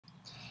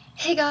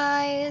Hey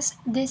guys,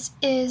 this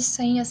is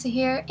SunnyDusty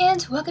here,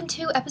 and welcome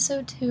to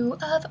episode 2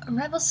 of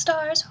Rebel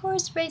Stars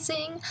Horse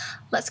Racing.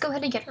 Let's go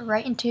ahead and get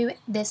right into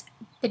this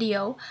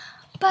video.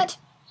 But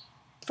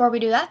before we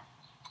do that,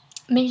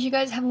 make sure you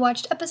guys have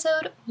watched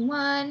episode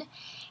 1,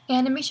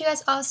 and make sure you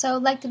guys also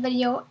like the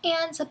video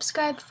and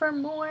subscribe for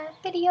more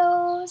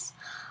videos.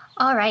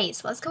 Alright,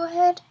 so let's go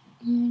ahead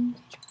and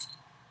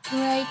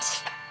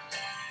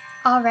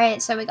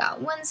Alright, so we got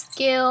 1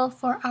 skill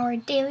for our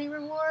daily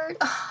reward.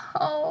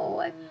 Oh,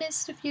 I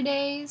missed a few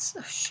days.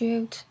 Oh,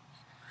 shoot.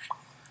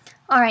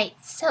 Alright,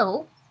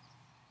 so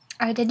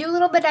I did do a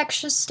little bit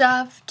extra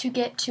stuff to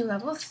get to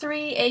level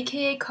 3,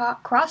 aka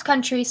cross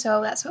country,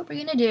 so that's what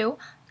we're gonna do.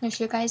 I'm gonna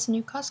show you guys a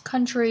new cross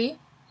country.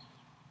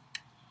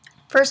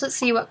 First, let's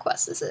see what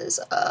quest this is.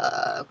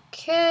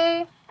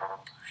 Okay.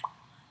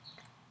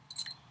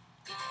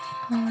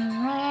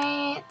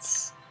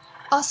 Alright.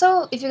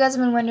 Also, if you guys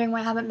have been wondering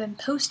why I haven't been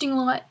posting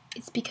a lot,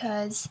 it's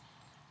because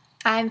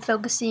I'm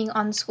focusing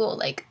on school,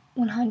 like,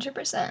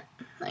 100%.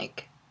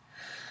 Like,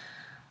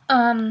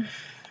 I'm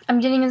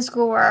getting in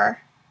school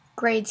where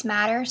grades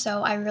matter,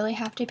 so I really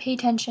have to pay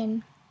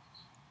attention.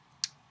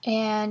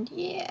 And,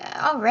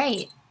 yeah,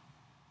 alright.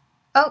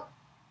 Oh,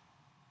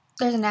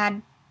 there's an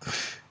ad.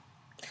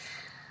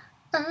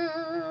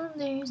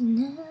 There's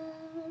an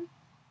ad.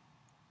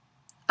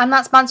 I'm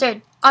not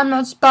sponsored.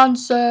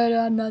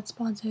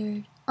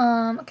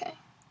 Okay.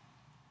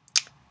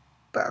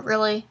 But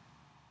really?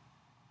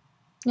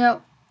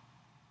 No.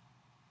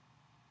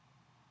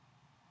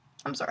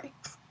 I'm sorry.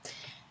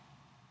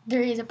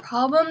 There is a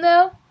problem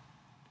though.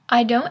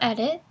 I don't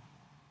edit.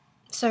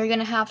 So you're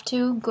gonna have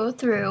to go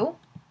through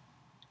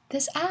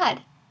this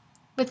ad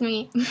with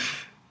me.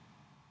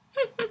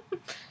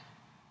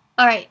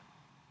 Alright.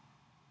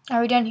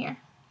 Are we done here?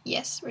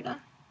 Yes, we're done.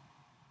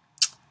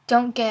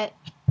 Don't get...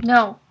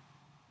 No.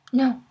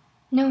 No.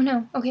 No,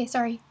 no. Okay,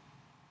 sorry.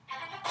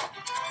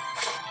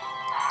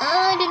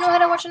 I didn't know how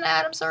to watch an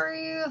ad. I'm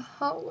sorry.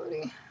 Oh,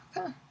 lordy.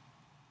 Okay.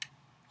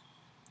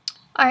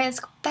 Alright, let's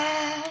go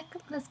back.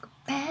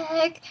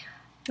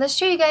 Let's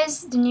show you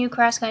guys the new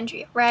cross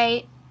country,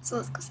 right? So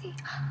let's go see.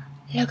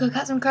 Look, I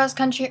got some cross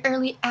country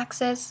early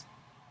access.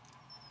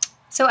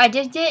 So I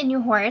did get a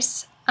new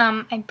horse.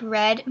 I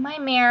bred my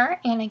mare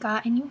and I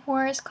got a new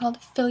horse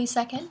called Filly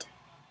Second.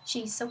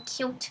 She's so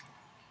cute.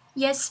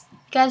 Yes, you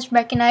guys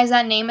recognize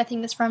that name? I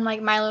think it's from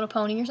like My Little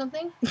Pony or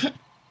something.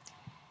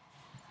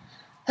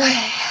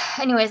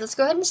 Anyways, let's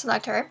go ahead and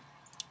select her.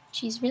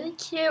 She's really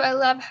cute. I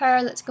love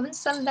her. Let's go and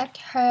select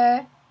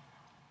her.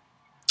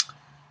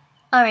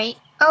 Alright.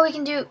 Oh, we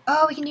can do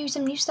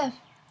some new stuff.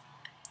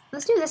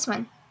 Let's do this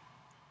one.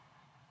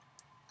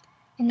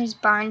 And there's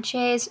Barn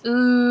Chase.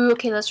 Ooh,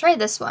 okay, let's try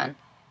this one.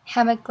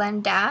 Hammock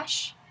Glen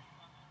Dash.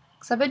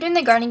 Because I've been doing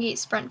the Garden Gate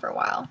Sprint for a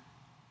while.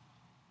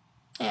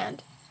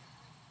 And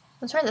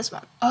let's try this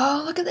one.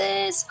 Oh, look at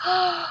this.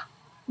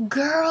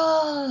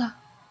 Girl.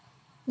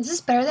 Is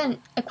this better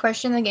than a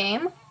question in the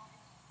game?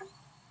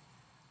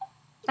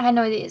 I had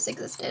no idea this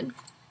existed.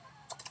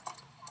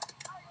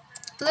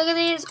 Look at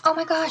these. Oh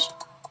my gosh.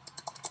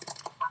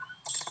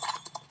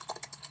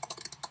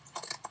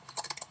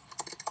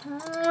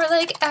 We're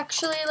like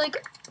actually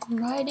like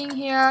riding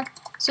here.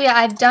 So yeah,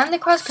 I've done the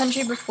cross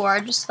country before,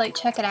 just like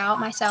check it out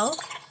myself.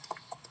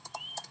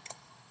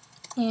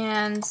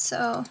 And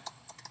so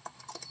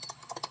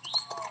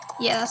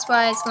yeah, that's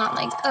why it's not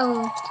like,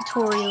 oh,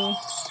 tutorial.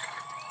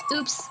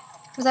 Oops.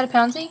 Was that a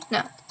penalty?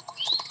 No.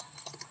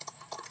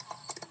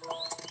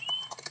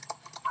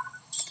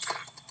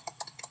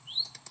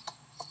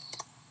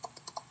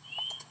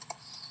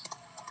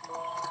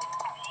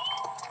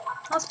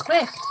 That was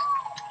quick.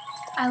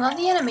 I love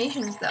the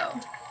animations though.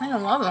 I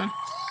don't love them.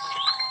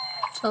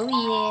 Oh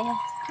yeah.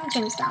 I'm gonna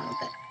turn this down a little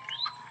bit.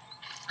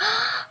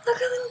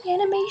 Look at little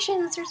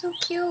animations. They're so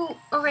cute.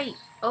 Oh right.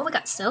 Oh, we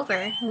got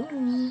silver.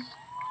 Ooh.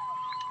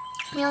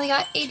 We only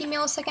got 80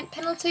 millisecond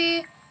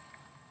penalty,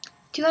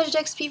 200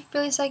 XP for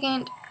Filly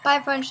Second,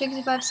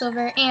 565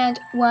 silver, and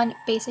 1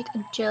 basic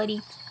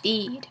agility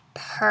feed.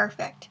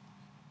 Perfect.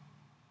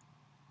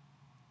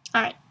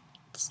 Alright.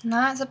 It's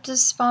not up to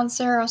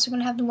sponsor. We're also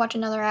gonna have to watch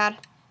another ad.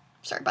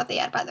 Sorry about the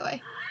ad, by the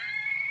way.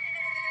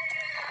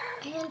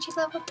 And she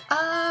leveled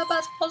up.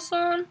 That's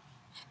awesome.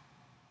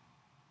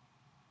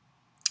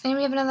 And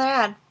we have another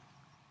ad.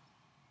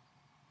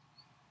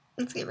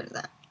 Let's get rid of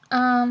that.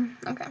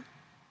 Okay.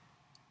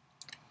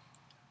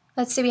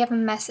 Let's see, we have a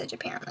message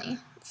apparently.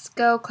 Let's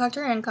go collect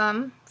our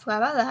income. Forgot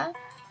about that.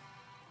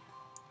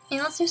 And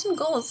let's do some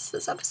goals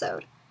this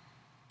episode.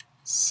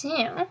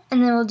 So,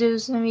 and then we'll do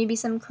maybe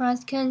some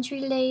cross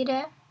country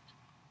later.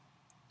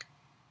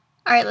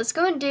 Alright, let's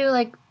go and do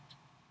like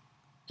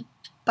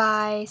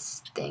buy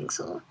things.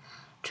 So,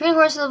 train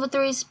horse level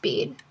 3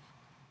 speed.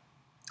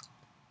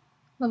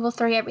 Level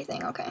 3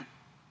 everything, okay.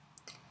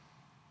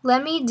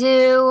 Let me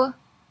do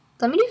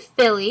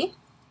Filly.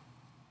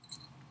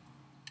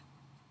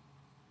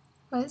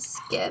 Let's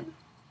skip.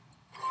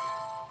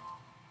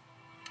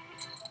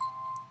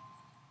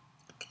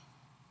 Okay.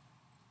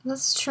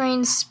 Let's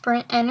train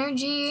sprint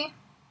energy.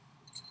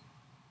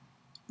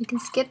 We can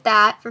skip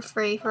that for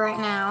free for right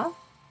now.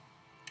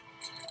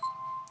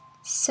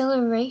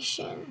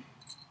 Acceleration.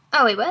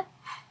 Oh, wait, what?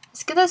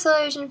 Let's get the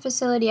acceleration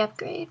facility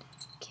upgrade.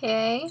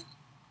 Okay.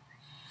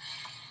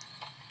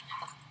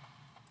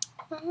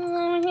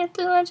 I have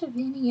to watch a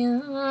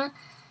video.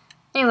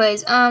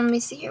 Anyways, let me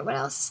see here. What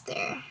else is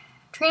there?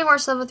 Train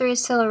horse level 3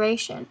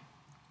 acceleration.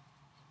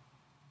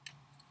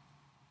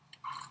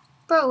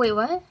 Bro, wait,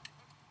 what?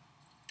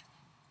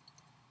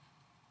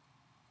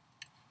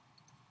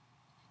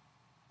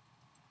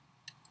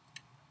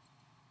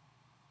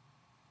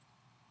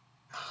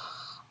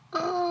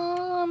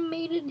 Oh,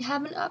 made it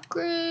have an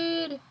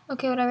upgrade.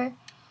 Okay, whatever.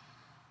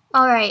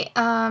 Alright,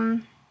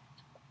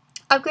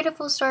 upgrade a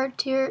full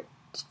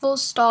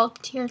stall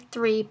tier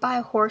 3, buy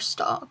a horse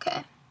stall,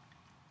 okay.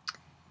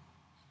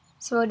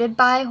 So I did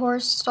buy a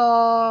horse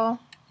stall.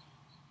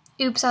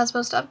 Oops, I was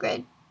supposed to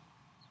upgrade.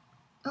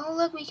 Oh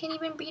look, we can't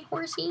even breed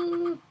horsey.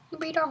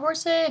 Breed our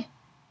horsey.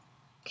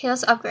 Okay,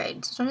 let's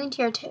upgrade. So it's only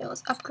tier 2.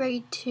 Let's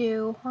upgrade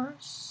to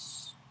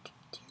horse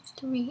tier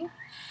 3.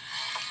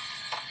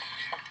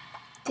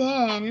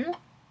 Then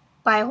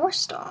buy a horse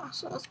stall.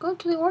 So let's go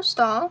to the horse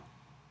stall.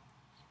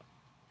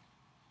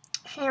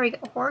 Here we go,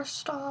 horse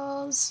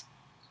stalls.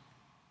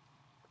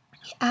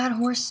 Add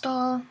horse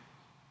stall.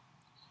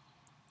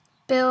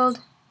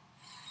 Build.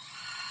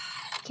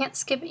 Can't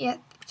skip it yet.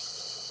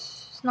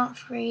 It's not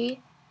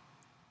free.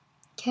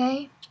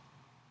 Okay.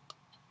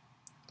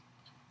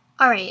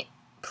 Alright.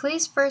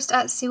 Place first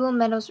at Sewell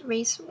Meadows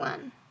Race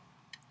 1.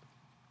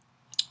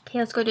 Okay,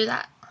 let's go do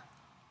that.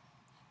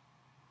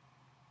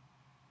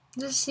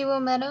 Is this Sewell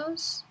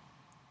Meadows?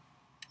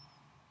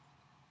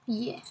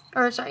 Yeah.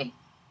 Or, sorry.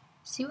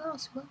 Sewell?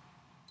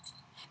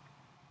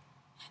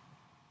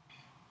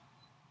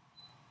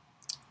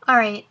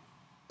 Alright.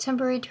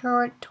 Temporary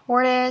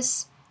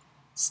tortoise.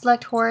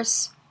 Select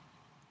horse.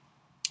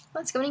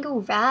 Let's go and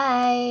go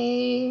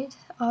ride.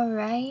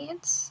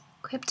 Alright.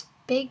 Equipped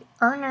big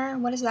earner.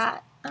 What is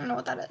that? I don't know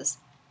what that is.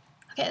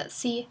 Okay, let's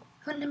see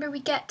what number we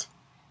get.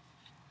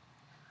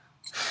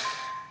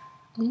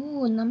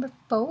 Ooh, number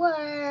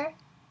 4.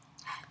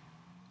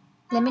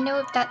 Let me know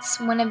if that's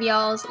one of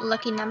y'all's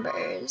lucky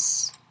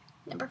numbers.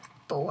 Number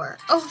 4.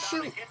 Oh,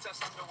 shoot.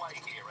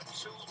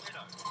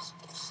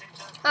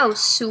 Oh,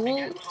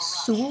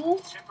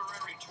 Sewell?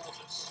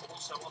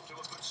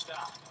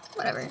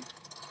 Whatever.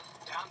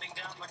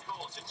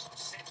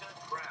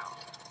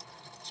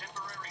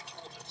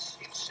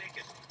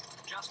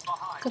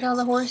 Look at all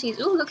the horses.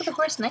 Ooh, look at the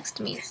horse next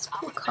to me. It's a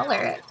cool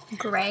color.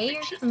 Gray?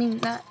 I mean,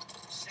 not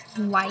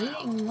white.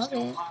 I love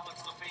it.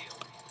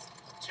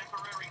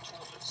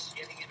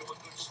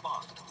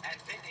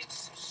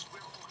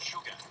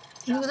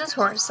 Look at this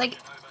horse. Like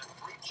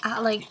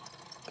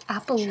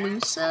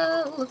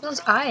Appaloosa. Ooh, look at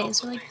those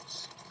eyes. They're like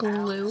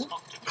blue.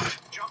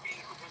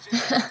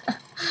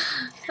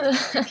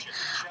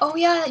 Oh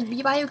yeah,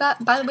 by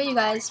the way, you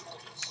guys,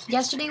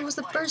 yesterday was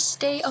the first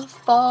day of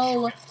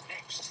fall.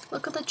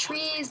 Look at the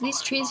trees.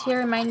 These trees here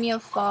remind me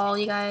of fall,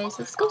 you guys.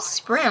 Let's go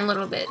sprint a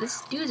little bit.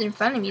 This dude's in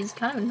front of me. He's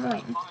kind of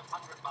annoying.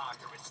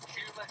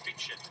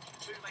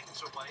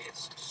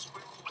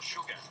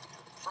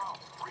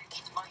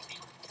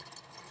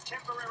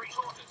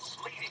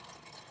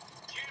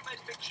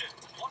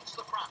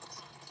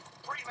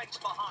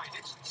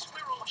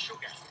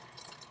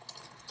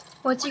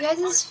 What's you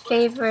guys'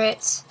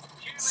 favorite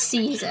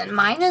season?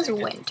 Mine is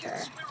winter.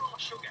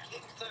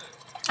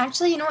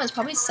 Actually, you know what? It's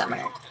probably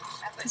summer.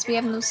 Because we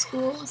have no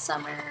school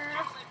summer.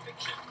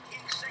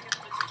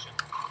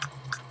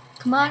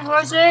 Come on,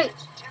 horsey!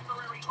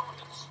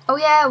 Oh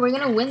yeah, we're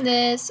gonna win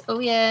this. Oh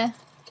yeah.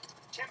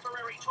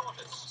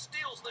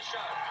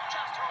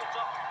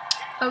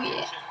 Oh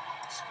yeah.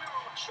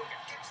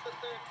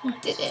 We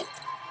did it.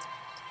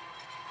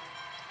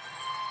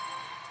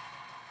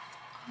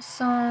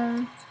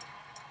 Awesome.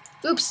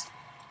 Oops.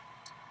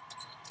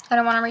 I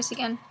don't want to race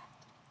again.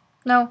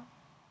 No.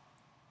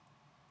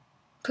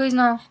 Please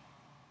no.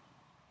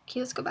 Okay,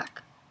 let's go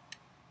back.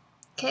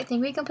 Okay, I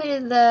think we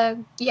completed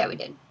the... Yeah, we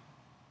did.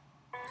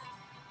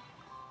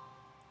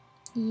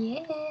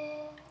 Yeah,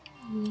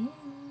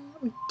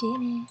 we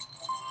did it.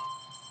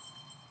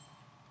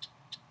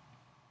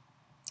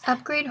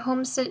 Upgrade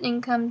homestead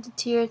income to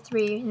tier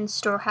 3 and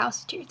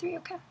storehouse to tier 3,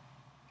 okay.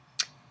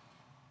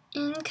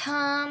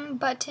 Income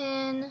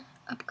button,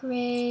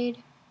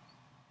 upgrade,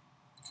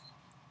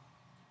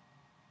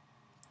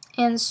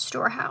 and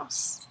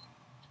storehouse.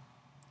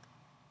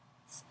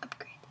 Let's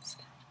upgrade this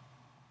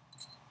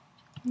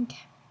guy.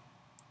 Okay.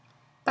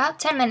 About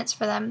 10 minutes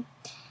for them.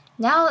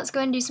 Now let's go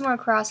and do some more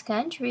cross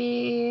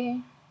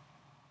country.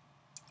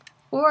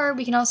 Or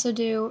we can also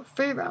do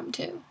free roam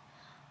too.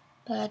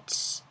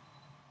 But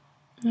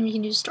we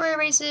can do story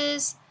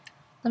races.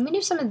 Let me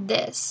do some of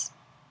this.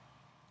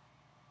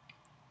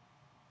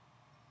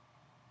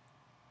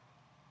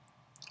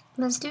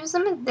 Let's do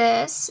some of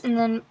this, and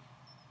then,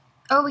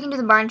 oh, we can do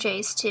the barn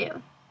chase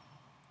too.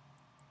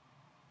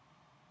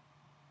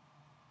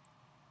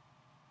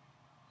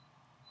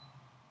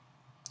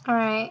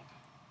 Alright.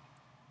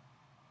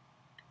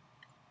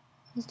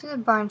 Let's do the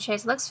barn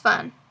chase. Looks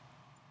fun.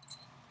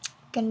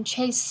 Gonna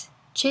chase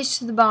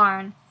to the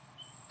barn.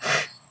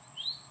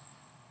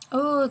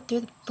 Oh,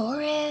 through the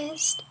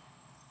forest.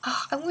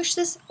 Oh, I wish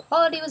this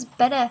quality was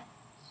better.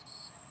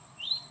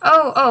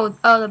 Oh,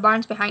 the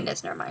barn's behind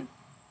us. Never mind.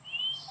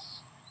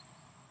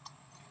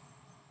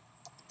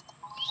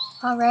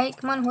 Alright,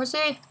 come on,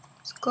 horsey.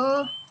 Let's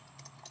go.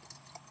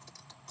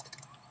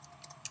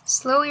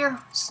 Slow your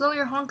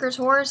honkers,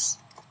 horse.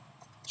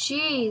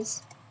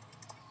 Jeez.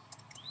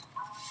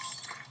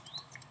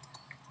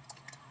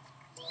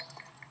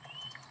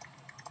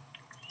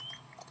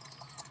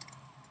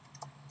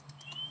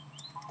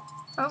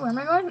 Oh, where am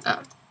I going?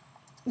 Oh.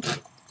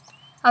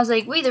 I was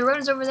like, wait, the road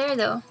is over there,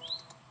 though.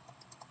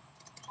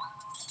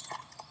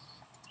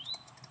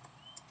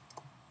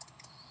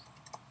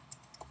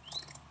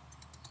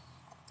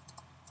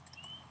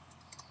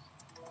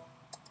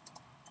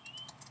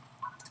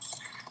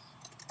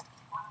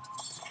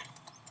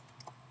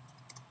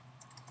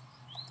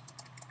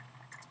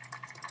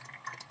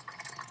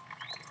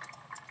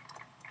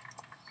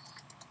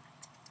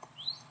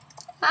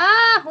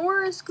 Ah,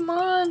 horse, come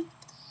on.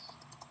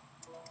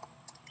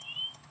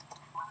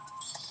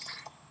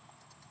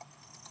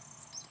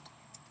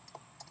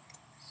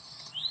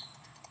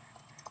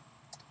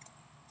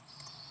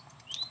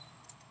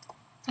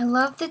 I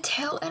love the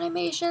tail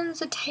animations.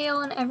 The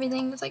tail and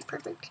everything is like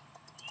perfect.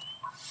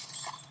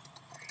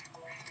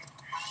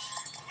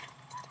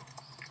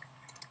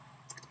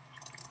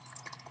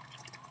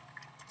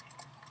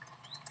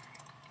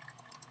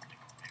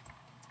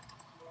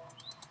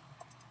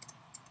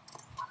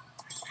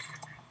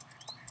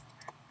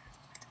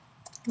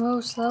 Whoa,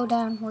 slow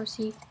down,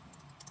 horsey.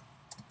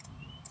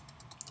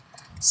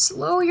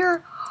 Slow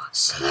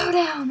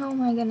down. Oh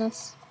my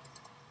goodness.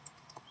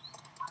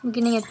 I'm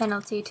getting a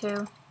penalty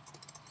too.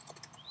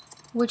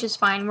 Which is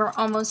fine. We're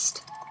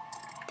almost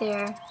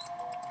there.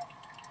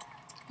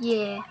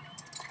 Yeah.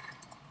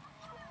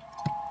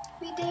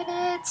 We did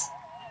it.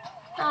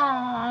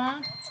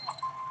 Aww.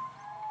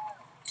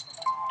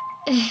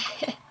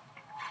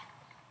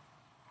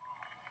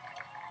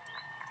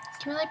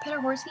 Can we like pet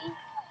our horsey?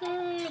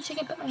 She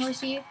can pet my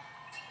horsey.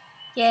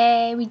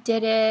 Yay, we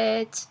did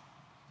it.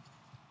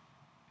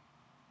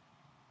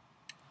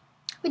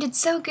 We did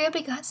so good,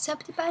 we got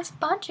accepted by a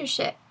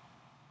sponsorship.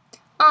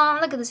 Oh,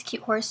 look at this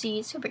cute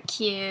horsey. Super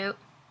cute.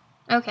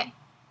 Okay.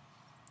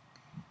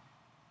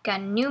 Got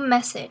a new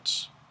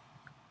message.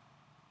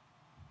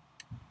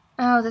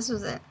 Oh, this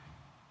was it.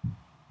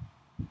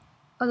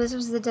 Oh, this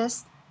was the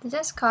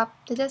desktop.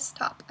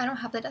 I don't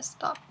have the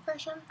desktop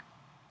version.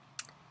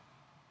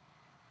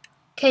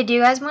 Okay, do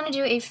you guys want to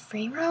do a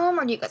free roam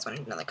or do you guys want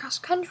to do another cross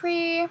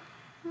country?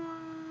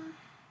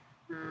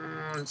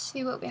 Let's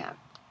see what we have.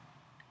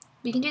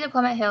 We can do the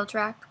Plymouth Hill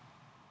track.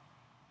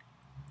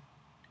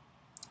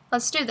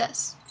 Let's do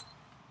this.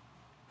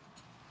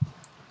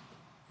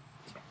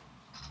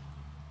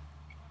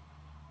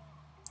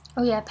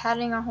 Oh yeah,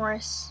 patting our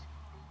horse.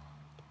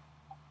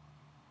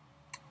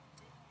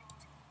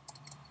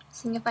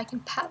 Seeing if I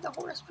can pat the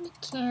horse, but I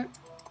can't.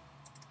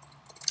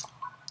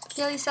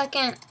 Daily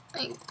second,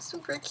 like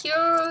super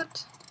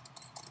cute.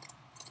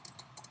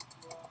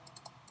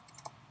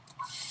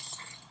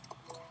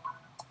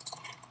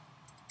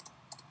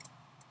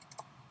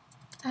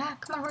 Ah,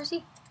 come on,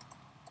 horsey.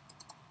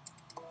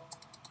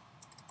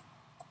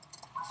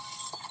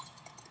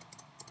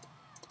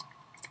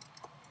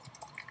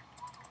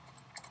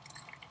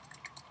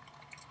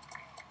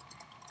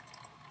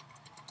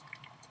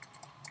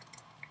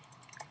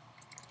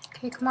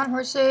 Okay, come on,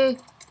 horsey.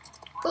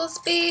 Full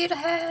speed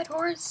ahead,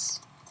 horse.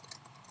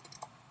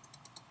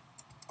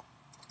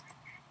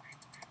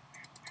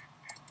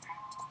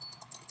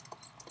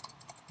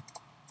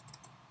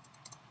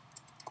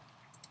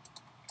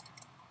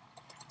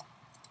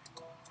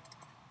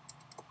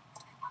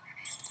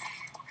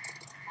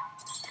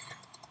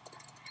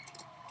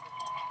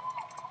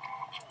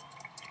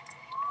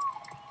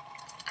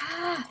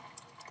 Ah.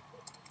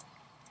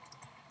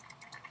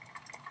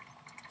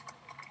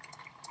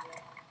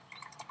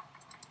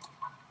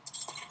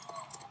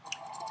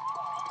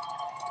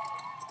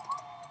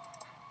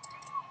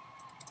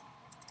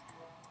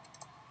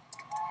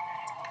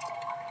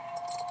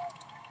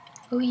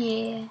 Oh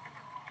yeah.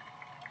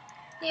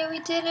 Yeah, we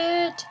did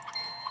it.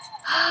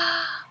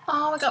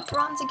 Oh, we got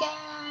bronze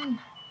again.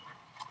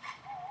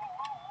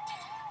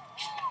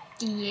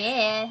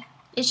 Yeah.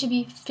 It should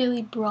be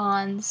Philly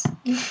bronze.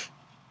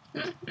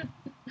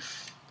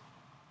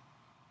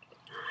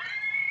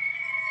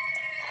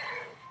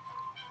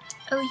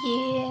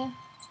 Oh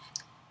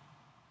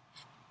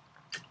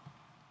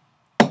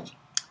yeah.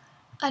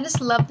 I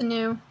just love the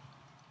new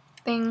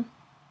thing.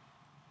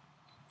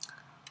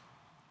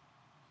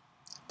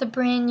 The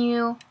brand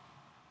new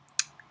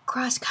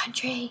cross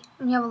country.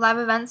 And you have live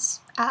events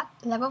at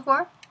level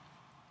 4.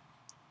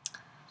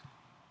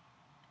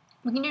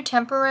 We can do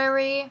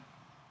temporary.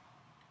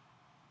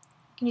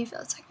 Can you feel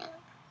a second?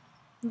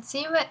 Let's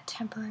see what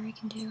temporary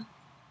can do.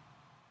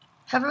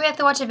 However, we have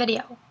to watch a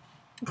video.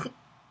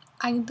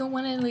 I don't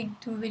want to like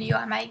do a video.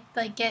 I might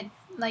like get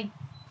like,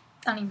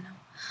 I don't even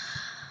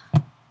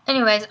know.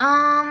 Anyways,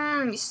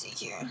 let me see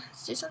here.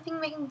 Is there something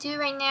we can do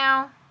right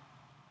now?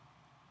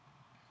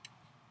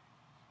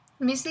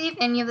 Let me see if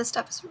any of this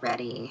stuff is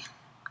ready.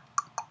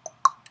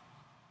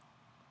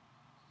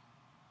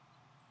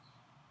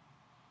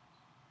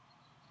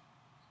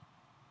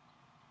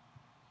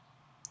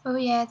 Oh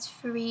yeah, it's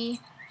free.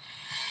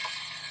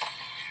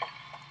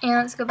 And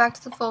let's go back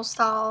to the full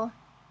stall.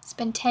 It's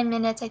been 10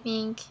 minutes, I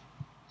think.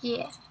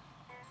 Yeah.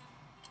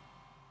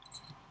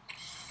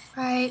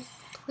 Right,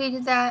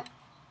 completed that.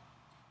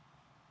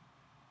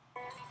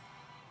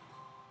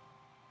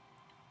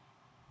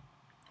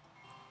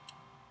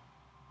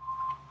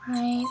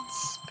 Right,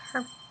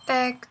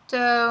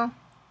 perfecto.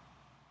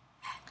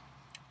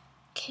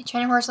 Okay,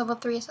 training horse level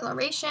 3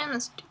 acceleration.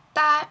 Let's do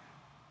that.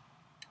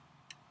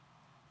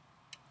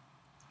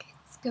 Okay,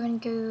 let's go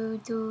and go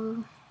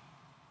do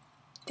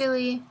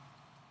Billy.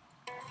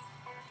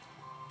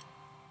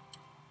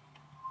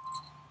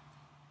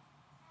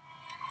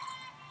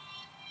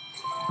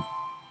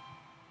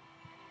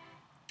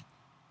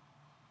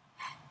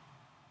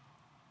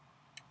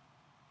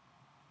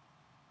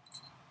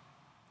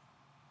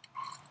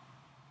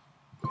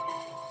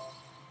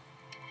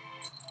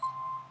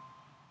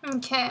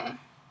 Okay.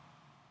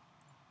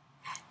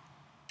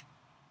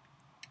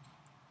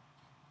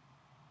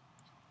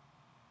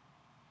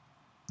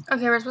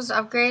 Okay, we're supposed to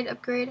upgrade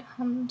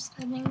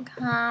homestead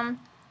income.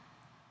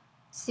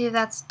 See if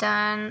that's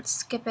done.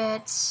 Skip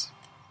it.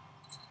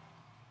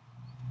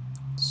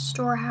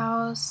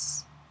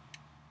 Storehouse.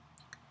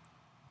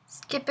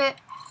 Skip it.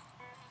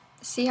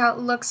 See how it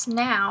looks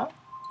now.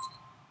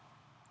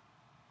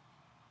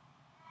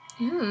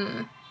 We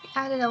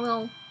added a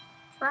little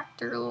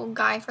tractor, little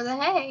guy for the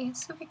hay.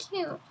 It's super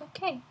cute.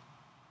 Okay.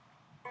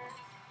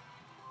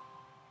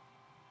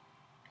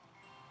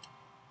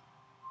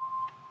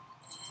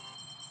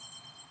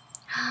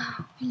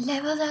 We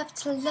leveled up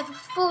to level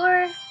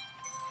 4.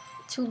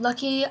 To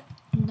lucky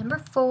number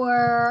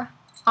 4.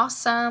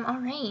 Awesome.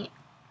 Alright.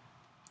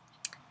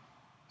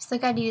 Still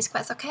gotta do these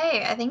quests.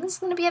 Okay, I think this is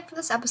gonna be it for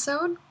this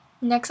episode.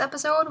 Next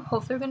episode,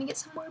 hopefully we're gonna get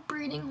some more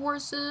breeding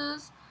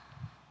horses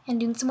and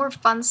doing some more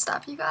fun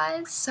stuff, you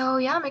guys. So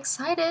yeah, I'm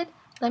excited.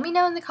 Let me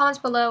know in the comments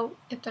below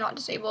if they're not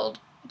disabled,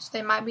 which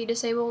they might be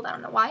disabled. I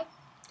don't know why.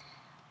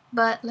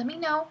 But let me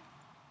know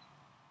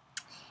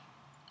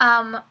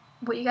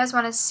what you guys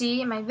want to see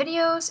in my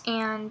videos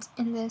and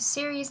in the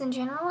series in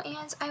general,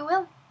 and I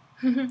will.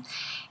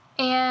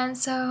 And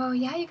so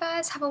yeah, you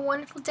guys have a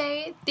wonderful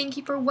day. Thank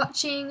you for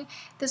watching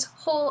this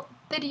whole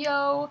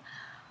video.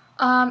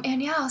 And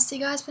yeah, I'll see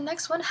you guys for the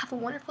next one. Have a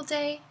wonderful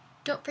day.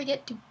 Don't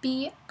forget to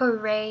be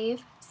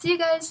brave. See you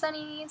guys,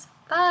 Sunnies.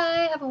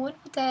 Bye. Have a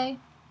wonderful day.